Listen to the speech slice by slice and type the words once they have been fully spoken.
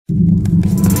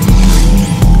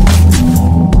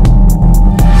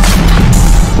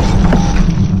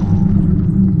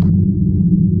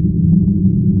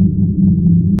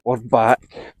We're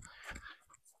back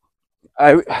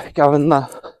out giving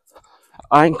the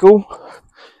ankle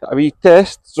a wee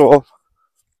test, so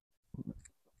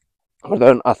we're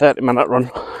doing a 30-minute run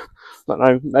but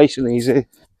now, nice and easy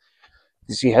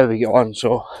to see how we get on,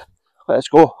 so let's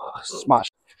go smash.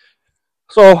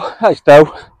 So that's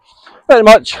still pretty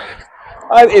much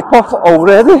out of puff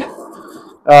already,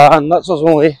 and that's us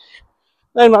only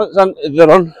 9 minutes into the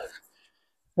run.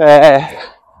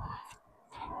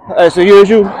 As the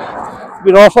usual,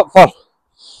 been off it for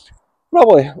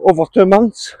probably over 2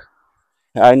 months,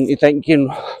 and you think you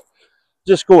can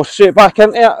just go straight back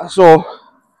into it, so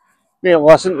may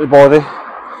listen to the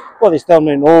body still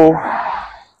may know,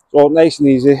 so nice and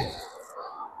easy.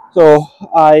 So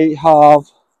I have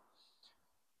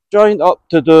joined up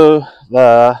to do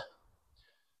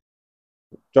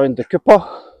joined the Cooper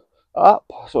app,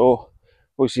 so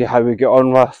we'll see how we get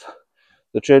on with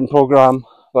the training programme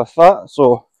with that.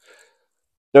 So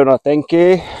doing a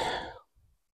 10k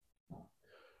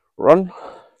run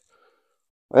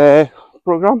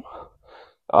programme,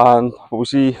 and we'll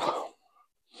see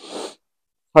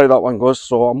how that one goes.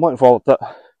 So I'm looking forward to it,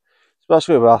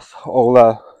 especially with all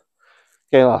the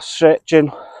kind of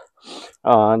stretching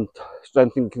and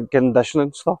strength and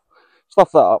conditioning stuff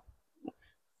that I've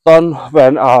done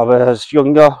when I was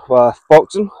younger with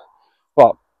boxing,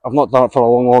 but I've not done it for a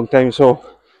long time, so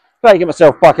try to get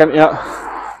myself back into it,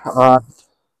 and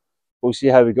we'll see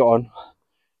how we get on.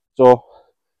 So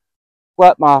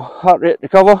let my heart rate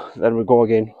recover, then we go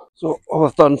again. So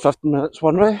we've done 15 minutes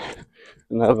one way,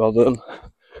 and now we're doing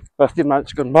 15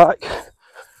 minutes going back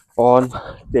on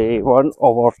day one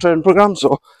of our training programme.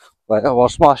 So we're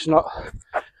smashing it.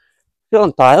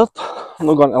 Feeling tired, I'm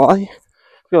not going to lie.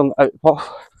 Feeling out of puff,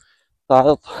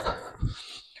 tired.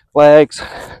 Legs,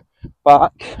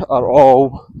 back are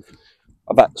all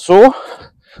a bit sore.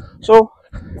 So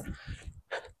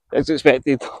it's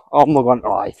expected. I'm not going to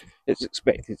lie. It's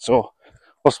expected. So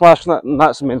we're smashing it, and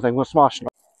that's the main thing. We're smashing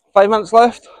it. 5 minutes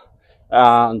left,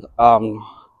 and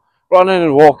running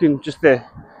and walking just to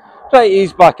try to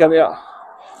ease back into it.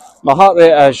 My heart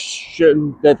rate is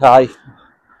shooting dead high,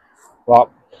 but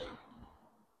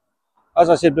as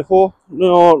I said before,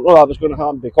 no that was going to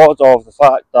happen because of the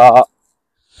fact that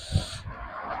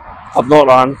I've not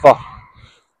ran for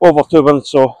over 2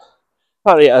 months, so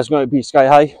heart rate is going to be sky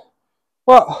high.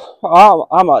 But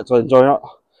I'm actually enjoying it.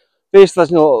 Face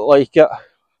doesn't look like it,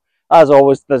 as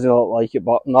always doesn't look like it,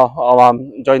 but no,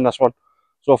 I'm enjoying this one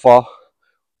so far.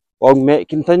 Long may it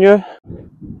continue.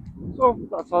 So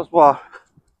that's us, we're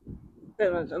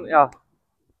 10 minutes into a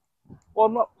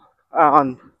warm up,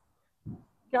 and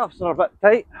calves are a bit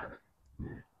tight,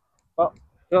 but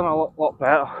feeling a lot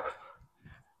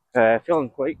better. Feeling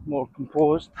quite more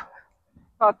composed.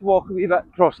 Had to walk a wee bit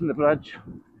crossing the bridge,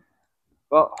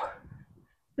 but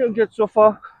feeling good so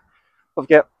far. We've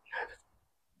got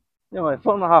nearly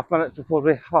 4.5 minutes before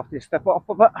we have to step it up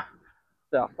a bit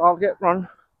to our target run.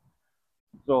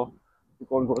 So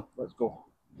we're going, let's go.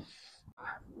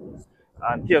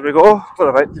 And here we go, we're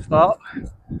about to start.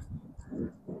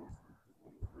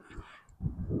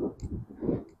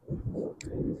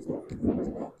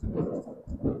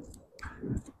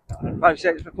 And 5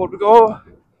 seconds before we go,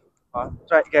 I'll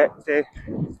try to get to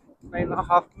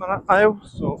 9.5 minute mile,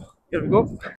 so here we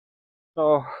go.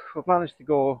 So we've managed to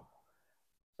go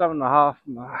 7.5,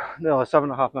 nearly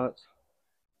 7.5 minutes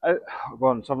out, we're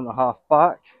going 7.5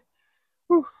 back.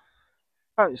 Whew.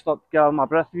 Trying to stop to gather my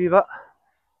breath a wee bit,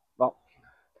 but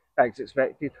as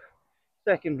expected.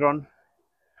 Second run,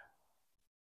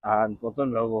 and we're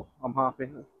done well though. I'm happy.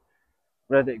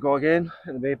 Ready to go again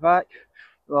in the way back.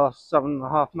 The last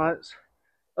 7.5 minutes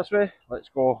this way. Let's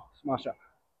go smash it.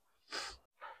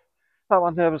 That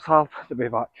one there was hard to be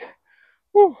back.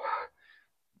 Whew.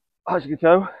 As you can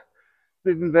tell,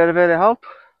 breathing very hard.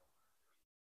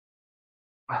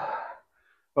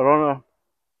 We're on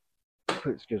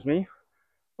excuse me.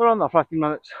 We're on the 15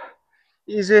 minutes.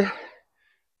 Easy.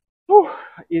 Whew.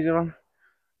 Easy run.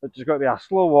 It's just got to be a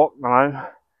slow walk now.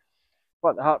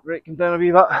 Let the heart rate come down a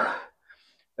wee bit.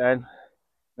 Then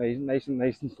nice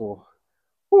and slow.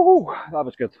 Woohoo! That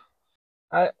was good.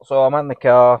 Right, so I'm in the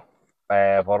car.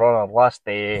 We're on our last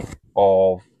day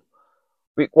of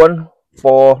week 1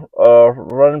 for our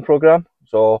running programme.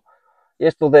 So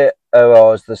yesterday it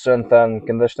was the strength and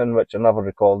conditioning, which I never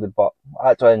recorded, but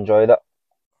I actually enjoyed it.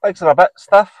 Legs are a bit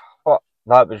stiff, but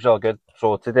that was really good.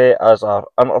 So today is our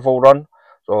interval run.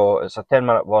 So it's a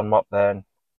 10-minute warm up, then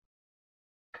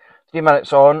 3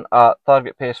 minutes on at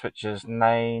target pace, which is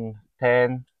 9-10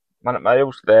 minute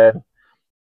miles, then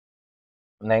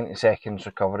 90 seconds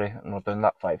recovery, and we're doing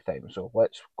that 5 times. So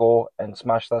let's go and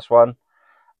smash this one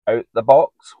out the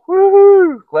box.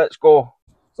 Woohoo! Let's go.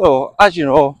 So as you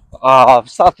know, I've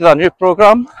started a new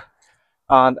program,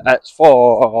 and it's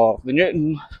for the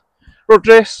Newton Road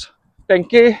Race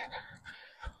 10k.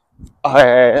 I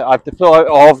had to pull out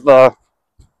of the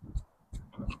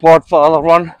pod for the other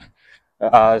one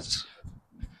as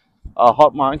I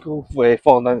hurt my ankle with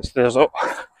falling down the stairs up.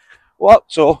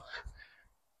 So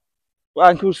my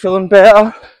ankle's feeling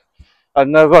better,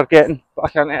 and now we're getting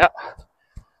back into it.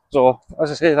 So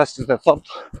as I say, this is the third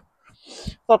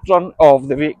run of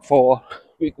the week for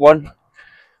week 1,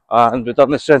 and we've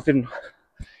done the strength and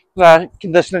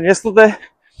conditioning yesterday.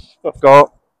 We've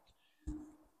got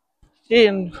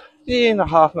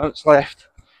 3.5 minutes left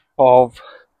of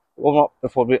warm up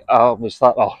before we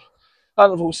start our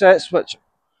interval sets, which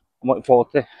I'm looking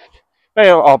forward to.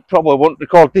 Well, I probably won't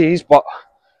record these, but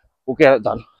we'll get it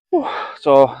done.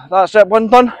 So that's it, one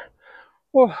done.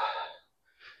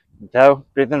 Now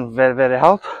breathing very, very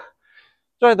hard.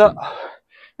 Tried that,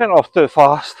 went off too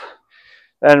fast,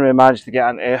 then we managed to get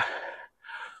into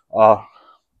our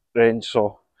range,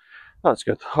 so that's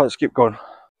good. Let's keep going.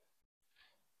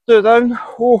 2 down.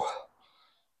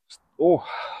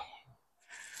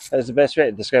 That's the best way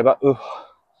to describe it.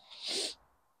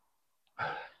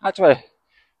 Actually,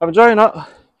 I'm enjoying it,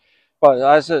 but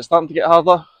as it's starting to get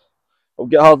harder, it'll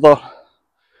get harder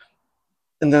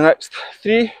in the next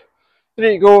 3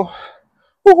 to go.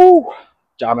 Woohoo!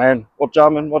 Jamming, we're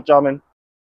jamming.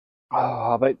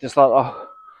 About to start a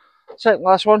second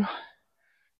last one.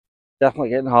 Definitely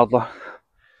getting harder.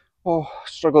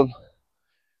 Struggling.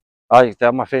 You can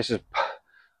tell my face is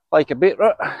like a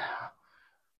beetroot.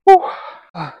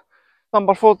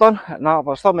 Number 4 done. Now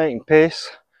we're still making pace,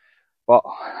 but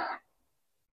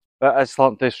it is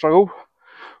starting to struggle.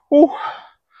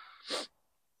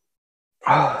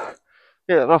 Yeah,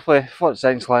 roughly 40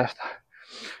 seconds left.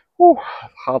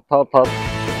 Hard.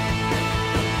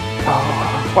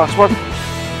 Last one.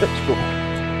 Let's go.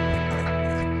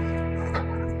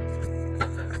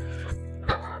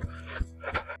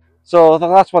 So the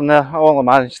last one there, I only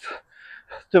managed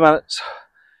 2 minutes.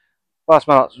 Last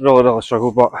minute's really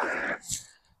struggled, but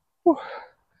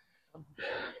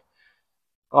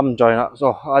I'm enjoying it.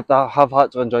 So I have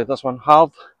had to enjoy this one.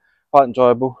 Hard, quite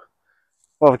enjoyable.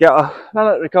 We've got a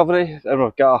minute recovery, then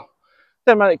we've got a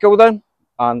 10-minute cool down,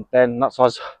 and then that's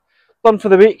us done for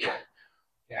the week.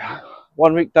 Yeah,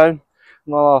 1 week down,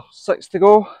 another 6 to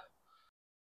go.